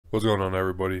What's going on,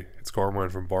 everybody? It's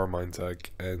Barmine from Barmine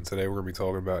Tech, and today we're going to be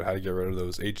talking about how to get rid of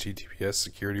those HTTPS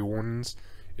security warnings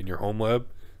in your home lab.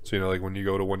 So, like when you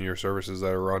go to one of your services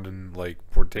that are running like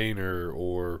Portainer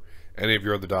or any of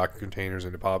your other Docker containers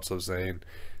and it pops up saying,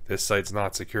 this site's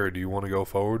not secure, do you want to go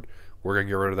forward? We're going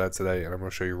to get rid of that today, and I'm going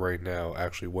to show you right now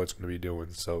actually what's going to be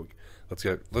doing. So, let's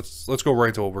go right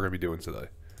into what we're going to be doing today.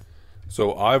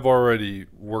 So, I've already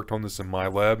worked on this in my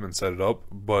lab and set it up,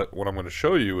 but what I'm going to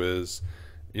show you is,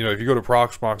 if you go to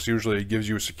Proxmox, usually it gives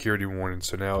you a security warning.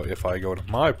 So now if I go to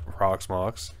my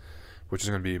Proxmox, which is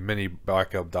going to be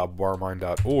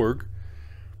minibackup.barmine.org,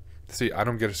 see, I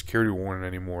don't get a security warning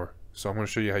anymore. So I'm going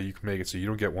to show you how you can make it so you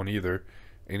don't get one either.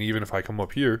 And even if I come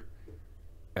up here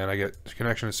and I get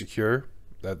connection is secure,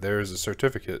 that there's a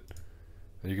certificate.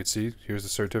 And you can see, here's the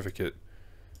certificate.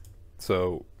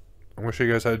 So I'm going to show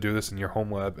you guys how to do this in your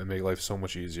home lab and make life so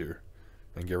much easier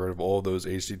and get rid of all those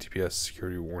HTTPS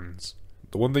security warnings.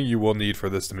 The one thing you will need for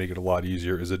this to make it a lot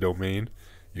easier is a domain.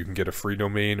 You can get a free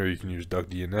domain, or you can use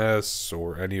DuckDNS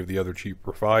or any of the other cheap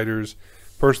providers.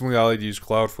 Personally, I like to use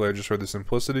Cloudflare just for the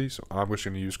simplicity, so I'm just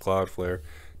going to use Cloudflare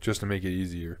just to make it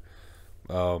easier.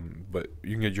 But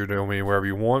you can get your domain wherever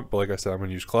you want, but like I said, I'm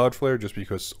going to use Cloudflare just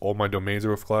because all my domains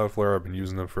are with Cloudflare. I've been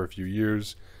using them for a few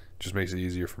years. It just makes it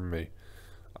easier for me.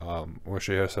 I'm going to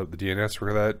show you how to set up the DNS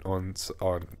for that on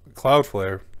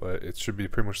Cloudflare, but it should be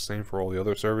pretty much the same for all the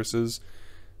other services.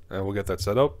 And we'll get that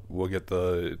set up. We'll get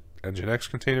the NGINX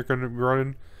container going to be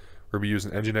running. We're going to be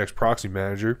using NGINX Proxy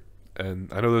Manager, and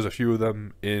I know there's a few of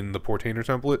them in the portainer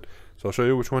template, so I'll show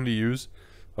you which one to use.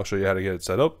 I'll show you how to get it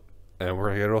set up, and we're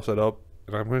going to get it all set up,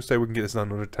 and I'm going to say we can get this done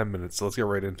in under 10 minutes, so let's get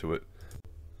right into it.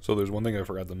 So there's one thing I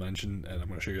forgot to mention, and I'm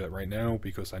going to show you that right now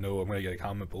because I know I'm going to get a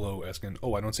comment below asking,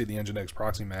 oh, I don't see the NGINX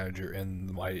Proxy Manager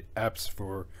in my apps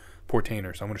for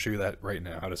portainer, so I'm going to show you that right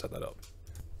now, how to set that up.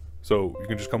 So you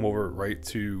can just come over right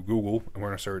to Google, and we're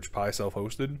going to search Pi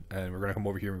self-hosted, and we're going to come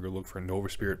over here and we're going to look for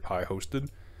Novaspirit Pi hosted.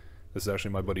 This is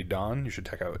actually my buddy Don. You should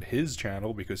check out his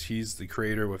channel because he's the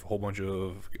creator with a whole bunch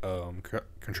of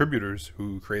contributors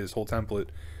who create this whole template,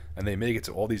 and they make it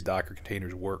so all these Docker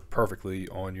containers work perfectly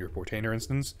on your portainer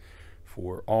instance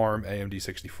for ARM,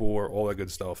 AMD64, all that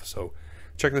good stuff. So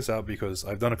check this out because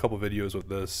I've done a couple videos with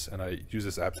this, and I use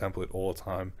this app template all the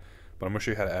time. But I'm going to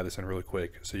show you how to add this in really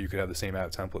quick so you can have the same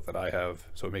app template that I have,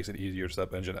 so it makes it easier to set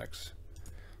up NGINX.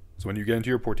 So when you get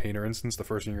into your portainer instance, the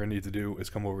first thing you're going to need to do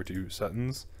is come over to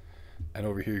settings, and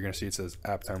over here you're going to see it says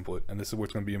app template, and this is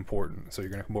what's going to be important. So you're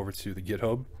going to come over to the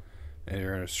GitHub, and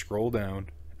you're going to scroll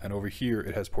down, and over here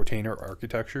it has portainer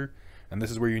architecture, and this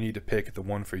is where you need to pick the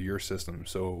one for your system.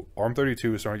 So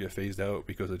ARM32 is starting to get phased out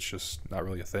because it's just not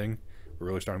really a thing. We're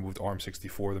really starting to move to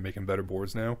ARM64. They're making better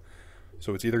boards now.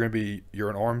 So it's either going to be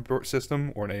you're an ARM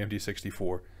system or an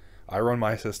AMD64. I run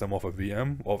my system off a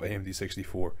VM of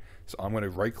AMD64. So I'm going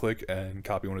to right click and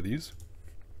copy one of these.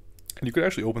 And you could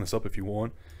actually open this up if you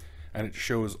want. And it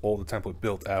shows all the template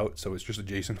built out. So it's just a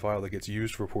JSON file that gets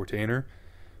used for portainer.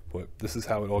 But this is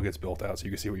how it all gets built out so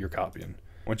you can see what you're copying.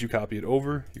 Once you copy it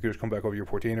over, you can just come back over your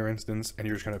portainer instance and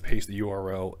you're just going to paste the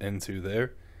URL into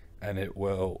there. And it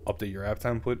will update your app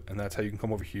template. And that's how you can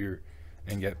come over here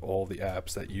and get all the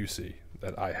apps that you see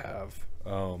that I have.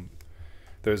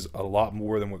 There's a lot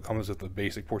more than what comes with the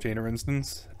basic portainer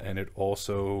instance, and it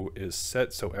also is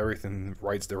set so everything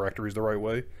writes directories the right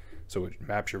way, so it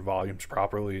maps your volumes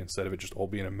properly instead of it just all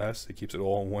being a mess. It keeps it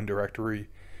all in one directory,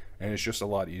 and it's just a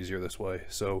lot easier this way.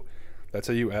 So that's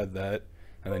how you add that,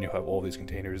 and then you'll have all these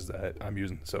containers that I'm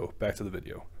using. So back to the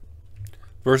video.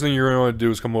 First thing you're going to want to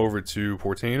do is come over to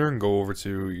portainer and go over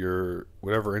to your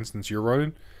whatever instance you're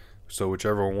running. So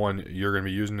whichever one you're going to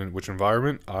be using in which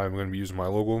environment, I'm going to be using my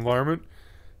local environment.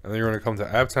 And then you're going to come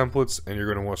to app templates, and you're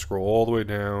going to want to scroll all the way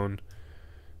down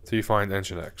till you find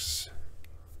NGINX.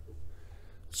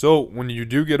 So when you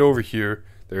do get over here,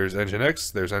 there's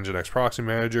NGINX, there's NGINX Proxy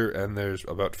Manager, and there's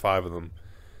about 5 of them.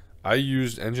 I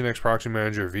used NGINX Proxy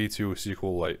Manager v2 with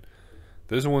SQLite.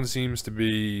 This one seems to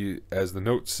be, as the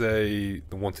notes say,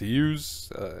 the one to use.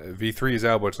 v3 is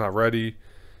out, but it's not ready.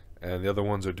 And the other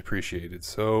ones are depreciated.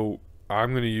 So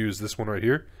I'm going to use this one right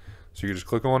here. So you can just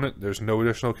click on it. There's no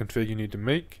additional config you need to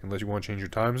make unless you want to change your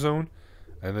time zone,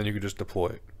 and then you can just deploy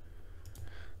it.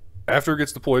 After it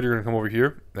gets deployed, you're going to come over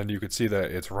here, and you can see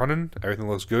that it's running. Everything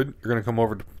looks good. You're going to come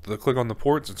over to click on the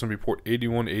ports. It's going to be port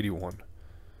 8181.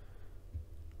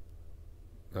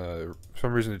 For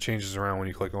some reason it changes around when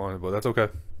you click on it, but that's okay.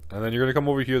 And then you're going to come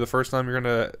over here the first time you're going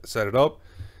to set it up.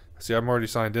 See, I'm already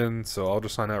signed in, so I'll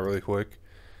just sign out really quick.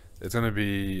 It's going to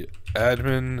be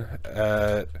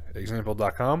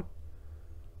admin@example.com.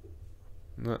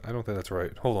 No, I don't think that's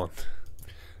right. Hold on.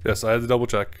 Yes, I had to double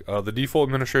check. The default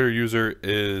administrator user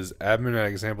is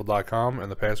admin@example.com,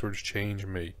 and the password is change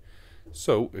me.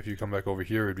 So if you come back over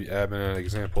here, it would be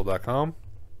admin@example.com,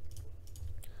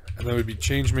 and then it would be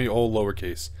change me all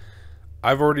lowercase.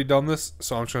 I've already done this,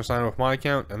 so I'm just going to sign up with my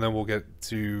account, and then we'll get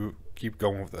to keep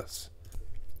going with this.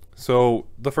 So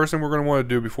the first thing we're going to want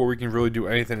to do before we can really do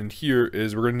anything in here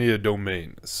is we're going to need a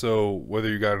domain. So whether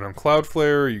you got it on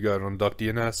Cloudflare, you got it on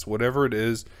DuckDNS, whatever it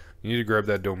is, you need to grab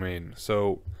that domain.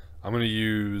 So I'm going to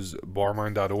use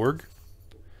barmine.org,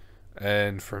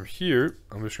 and from here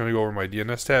I'm just going to go over my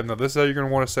DNS tab. Now this is how you're going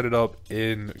to want to set it up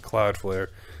in Cloudflare.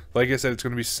 Like I said, it's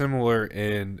going to be similar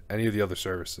in any of the other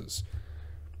services.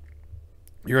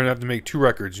 You're going to have to make two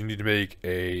records. You need to make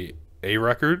a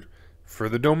record for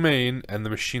the domain and the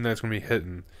machine that's going to be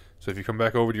hitting. So if you come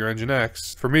back over to your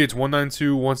NGINX, for me it's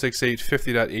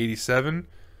 192.168.50.87.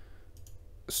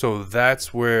 So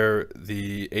that's where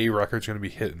the A record is going to be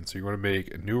hitting. So you want to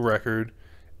make a new record,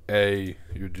 you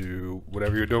do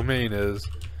whatever your domain is,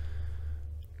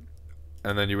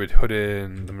 and then you would put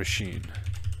in the machine.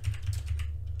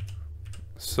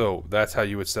 So that's how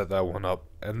you would set that one up.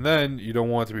 And then you don't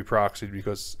want it to be proxied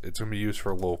because it's going to be used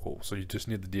for local. So you just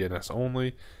need the DNS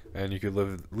only, and you could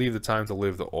leave the time to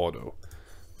live the auto. I'm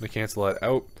going to cancel that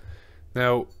out.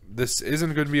 Now, this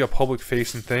isn't going to be a public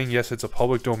facing thing. Yes, it's a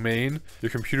public domain.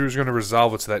 Your computer is going to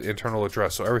resolve it to that internal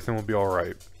address, so everything will be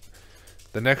alright.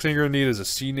 The next thing you're going to need is a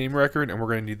CNAME record, and we're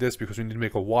going to need this because we need to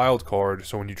make a wildcard,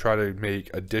 so when you try to make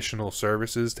additional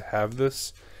services to have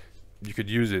this, you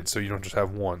could use it so you don't just have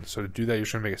one. So to do that, you're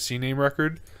just going to make a CNAME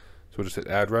record. So we'll just hit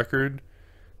add record.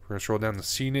 We're going to scroll down to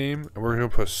CNAME, and we're going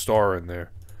to put a star in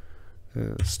there.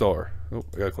 Star. Oh,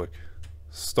 I gotta click.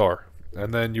 Star.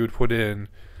 And then you would put in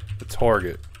the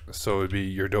target. So it would be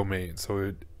your domain.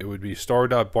 So it would be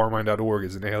star.barmine.org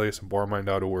is an alias of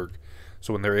barmine.org.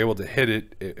 So when they're able to hit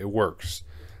it, it works.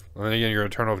 And then again, you're going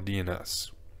to turn off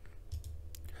DNS.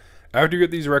 After you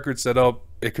get these records set up,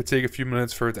 it could take a few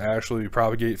minutes for it to actually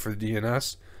propagate for the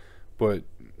DNS, but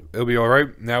it'll be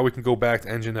alright. Now we can go back to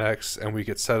NGINX and we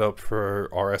get set up for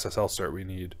our SSL cert we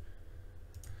need.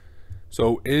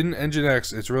 So in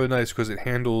NGINX, it's really nice because it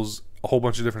handles a whole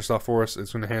bunch of different stuff for us.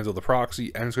 It's going to handle the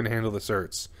proxy and it's going to handle the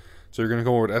certs. So you're going to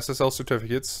go over to SSL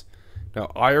certificates.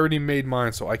 Now I already made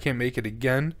mine, so I can't make it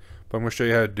again, but I'm going to show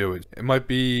you how to do it. It might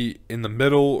be in the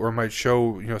middle, or it might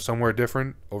show somewhere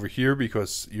different over here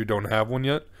because you don't have one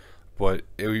yet. But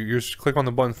you just click on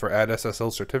the button for add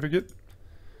SSL certificate,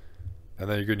 and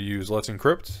then you're going to use Let's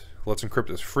Encrypt. Let's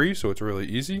Encrypt is free, so it's really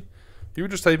easy. You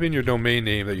would just type in your domain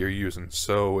name that you're using.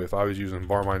 So if I was using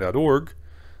barmine.org,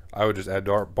 I would just add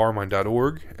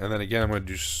barmine.org, and then again I'm going to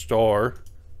do star.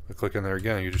 I click in there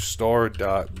again. You do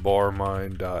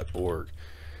star.barmine.org.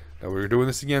 Now we're doing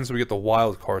this again so we get the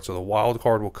wildcard. So the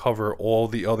wildcard will cover all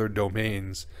the other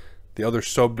domains, the other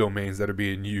subdomains that are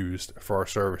being used for our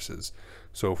services.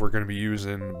 So if we're going to be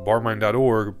using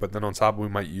barmine.org, but then on top we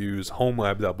might use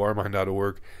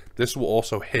homelab.barmine.org, this will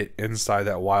also hit inside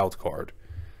that wildcard.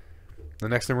 The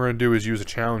next thing we're going to do is use a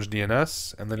challenge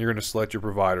DNS, and then you're going to select your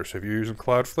provider. So if you're using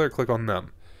Cloudflare, click on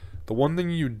them. The one thing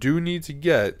you do need to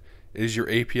get is your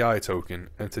API token,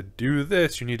 and to do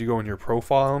this you need to go in your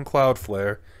profile on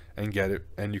Cloudflare and get it,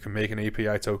 and you can make an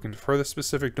API token for the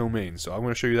specific domain. So I'm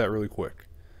going to show you that really quick.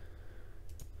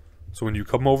 So when you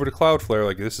come over to Cloudflare,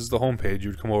 like this is the home page,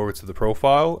 you would come over to the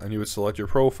profile and you would select your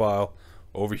profile.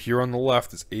 Over here on the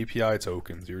left is API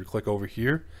tokens. You would click over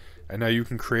here, and now you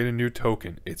can create a new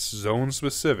token. It's zone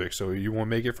specific, so you want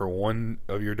to make it for one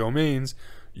of your domains,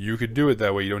 you could do it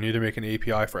that way. You don't need to make an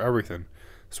API for everything.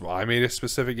 So I made a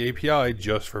specific API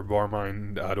just for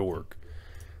barmine.org.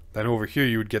 Then over here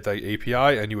you would get that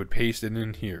API and you would paste it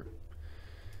in here.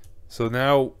 So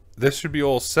now this should be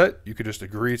all set. You could just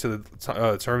agree to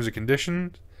the terms and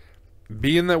conditions.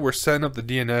 Being that we're setting up the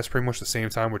DNS pretty much the same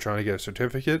time we're trying to get a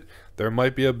certificate, there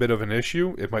might be a bit of an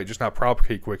issue. It might just not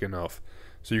propagate quick enough.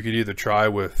 So you could either try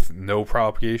with no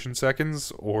propagation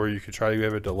seconds, or you could try to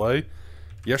give a delay.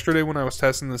 Yesterday when I was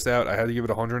testing this out, I had to give it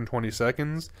 120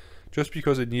 seconds just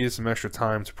because it needed some extra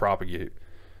time to propagate.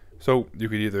 So you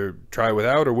could either try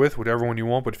without or with, whatever one you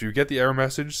want, but if you get the error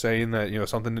message saying that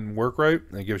something didn't work right,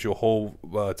 and it gives you a whole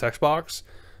text box,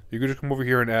 you could just come over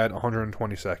here and add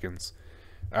 120 seconds.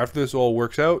 After this all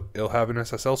works out, it'll have an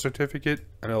SSL certificate,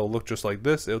 and it'll look just like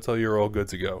this. It'll tell you you're all good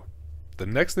to go. The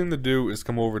next thing to do is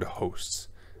come over to hosts.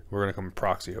 We're going to come to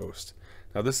proxy host.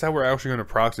 Now this is how we're actually going to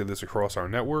proxy this across our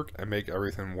network and make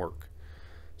everything work.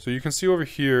 So you can see over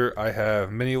here I have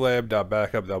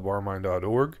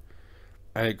minilab.backup.barmine.org,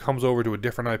 and it comes over to a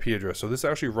different IP address. So this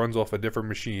actually runs off a different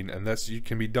machine, and you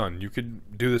can be done. You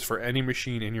could do this for any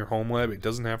machine in your home lab. It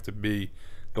doesn't have to be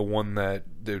the one that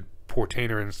the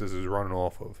portainer instance is running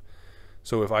off of.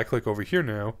 So if I click over here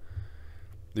now,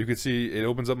 you can see it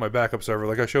opens up my backup server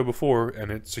like I showed before,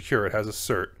 and it's secure. It has a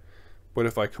cert. But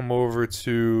if I come over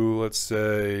to, let's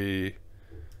say,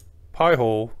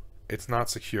 Pi-hole, it's not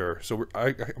secure. So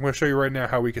I'm going to show you right now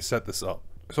how we can set this up.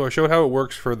 So I showed how it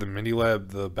works for the Minilab,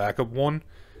 the backup one,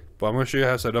 but I'm going to show you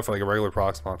how to set it up for like a regular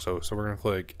Proxmox host. So we're going to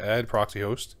click Add Proxy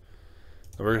Host.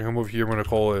 And we're going to come over here. I'm going to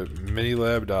call it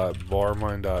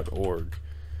minilab.barmine.org.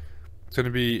 It's going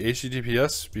to be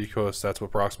HTTPS because that's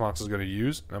what Proxmox is going to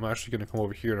use. And I'm actually going to come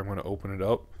over here and I'm going to open it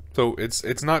up. So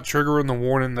it's not triggering the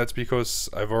warning. That's because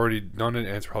I've already done it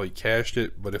and it's probably cached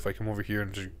it. But if I come over here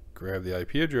and just grab the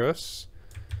IP address,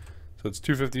 so it's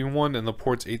 251 and the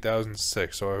port's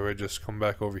 8006. So I would just come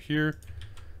back over here,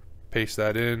 paste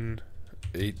that in,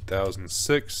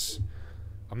 8006.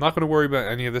 I'm not going to worry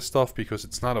about any of this stuff because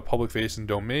it's not a public facing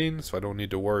domain, so I don't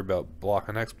need to worry about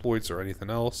blocking exploits or anything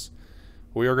else.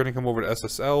 We are going to come over to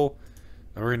SSL,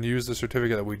 and we're going to use the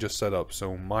certificate that we just set up.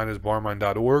 So mine is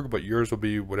barmine.org, but yours will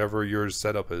be whatever yours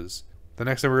setup is. The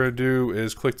next thing we're going to do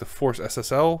is click to force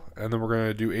SSL, and then we're going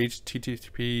to do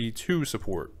HTTP2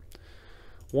 support.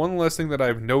 One last thing that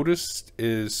I've noticed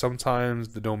is sometimes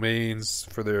the domains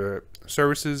for their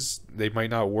services, they might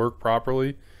not work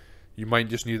properly. You might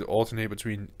just need to alternate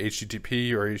between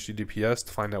HTTP or HTTPS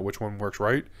to find out which one works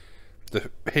right. The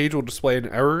page will display an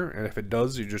error, and if it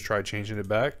does, you just try changing it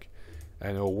back,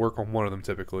 and it will work on one of them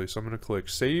typically. So I'm going to click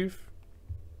Save,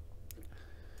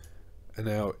 and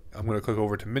now I'm going to click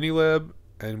over to Minilab,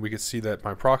 and we can see that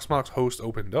my Proxmox host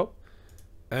opened up,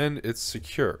 and it's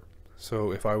secure.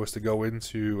 So if I was to go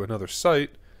into another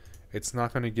site, it's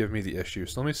not going to give me the issue.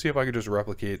 So let me see if I can just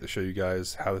replicate to show you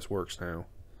guys how this works now.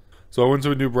 So I went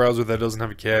to a new browser that doesn't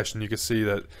have a cache, and you can see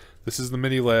that this is the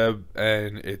Minilab,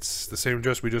 and it's the same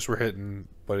address we just were hitting,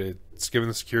 but it's giving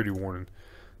the security warning.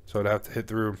 So I'd have to hit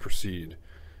through and proceed.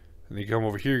 And you come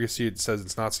over here, you can see it says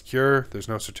it's not secure, there's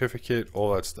no certificate,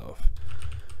 all that stuff.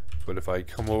 But if I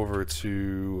come over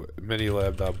to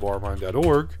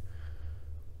minilab.barmine.org,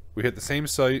 we hit the same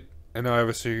site, and now I have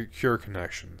a secure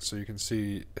connection. So you can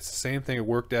see it's the same thing, it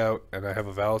worked out, and I have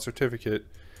a valid certificate.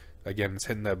 Again, it's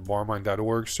hitting that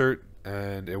barmine.org cert,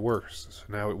 and it works. So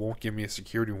now it won't give me a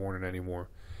security warning anymore.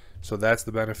 So that's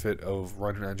the benefit of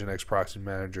running NGINX Proxy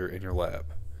Manager in your lab.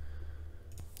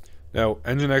 Now,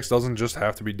 NGINX doesn't just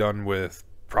have to be done with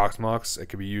Proxmox. It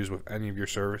can be used with any of your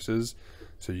services.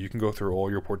 So you can go through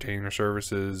all your portainer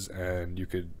services, and you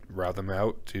could route them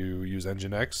out to use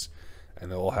NGINX.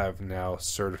 And they'll have now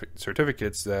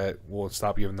certificates that will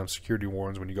stop giving them security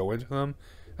warnings when you go into them,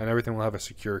 and everything will have a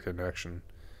secure connection.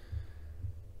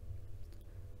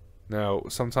 Now,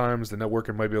 sometimes the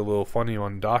networking might be a little funny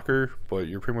on Docker, but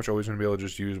you're pretty much always going to be able to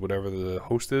just use whatever the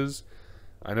host is.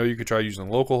 I know you could try using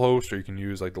localhost, or you can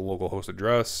use like the local host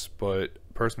address, but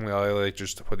personally I like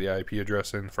just to put the IP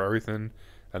address in for everything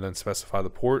and then specify the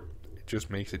port. It just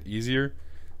makes it easier,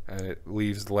 and it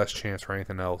leaves less chance for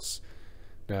anything else.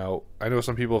 Now, I know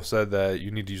some people have said that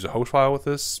you need to use a host file with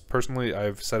this. Personally,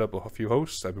 I've set up a few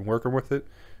hosts. I've been working with it.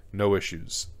 No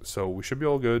issues. So we should be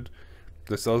all good.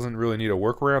 This doesn't really need a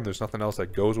workaround. There's nothing else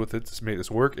that goes with it to make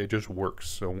this work. It just works.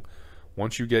 So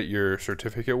once you get your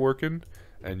certificate working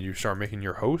and you start making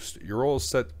your host, you're all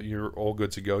set. You're all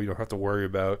good to go. You don't have to worry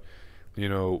about, you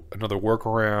know, another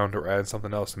workaround or add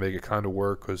something else to make it kind of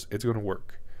work, because it's going to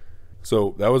work.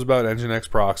 So that was about NGINX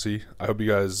Proxy. I hope you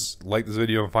guys like this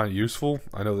video and find it useful.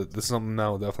 I know that this is something that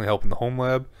will definitely help in the home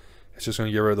lab. It's just going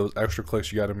to get rid of those extra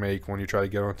clicks you got to make when you try to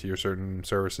get onto your certain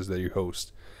services that you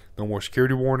host. No more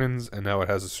security warnings, and now it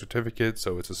has a certificate,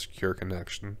 so it's a secure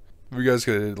connection. If you guys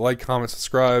could like, comment,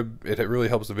 subscribe, it really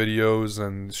helps the videos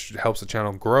and helps the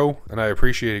channel grow, and I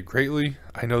appreciate it greatly.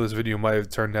 I know this video might have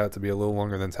turned out to be a little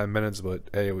longer than 10 minutes, but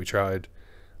hey, we tried.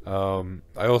 I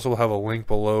also have a link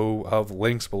below. I have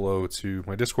links below to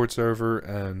my Discord server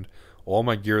and all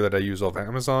my gear that I use off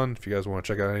Amazon. If you guys want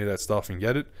to check out any of that stuff and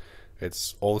get it,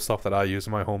 it's all the stuff that I use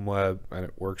in my home lab, and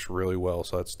it works really well.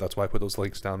 So that's why I put those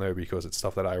links down there, because it's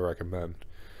stuff that I recommend.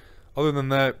 Other than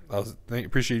that, I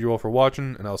appreciate you all for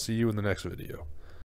watching, and I'll see you in the next video.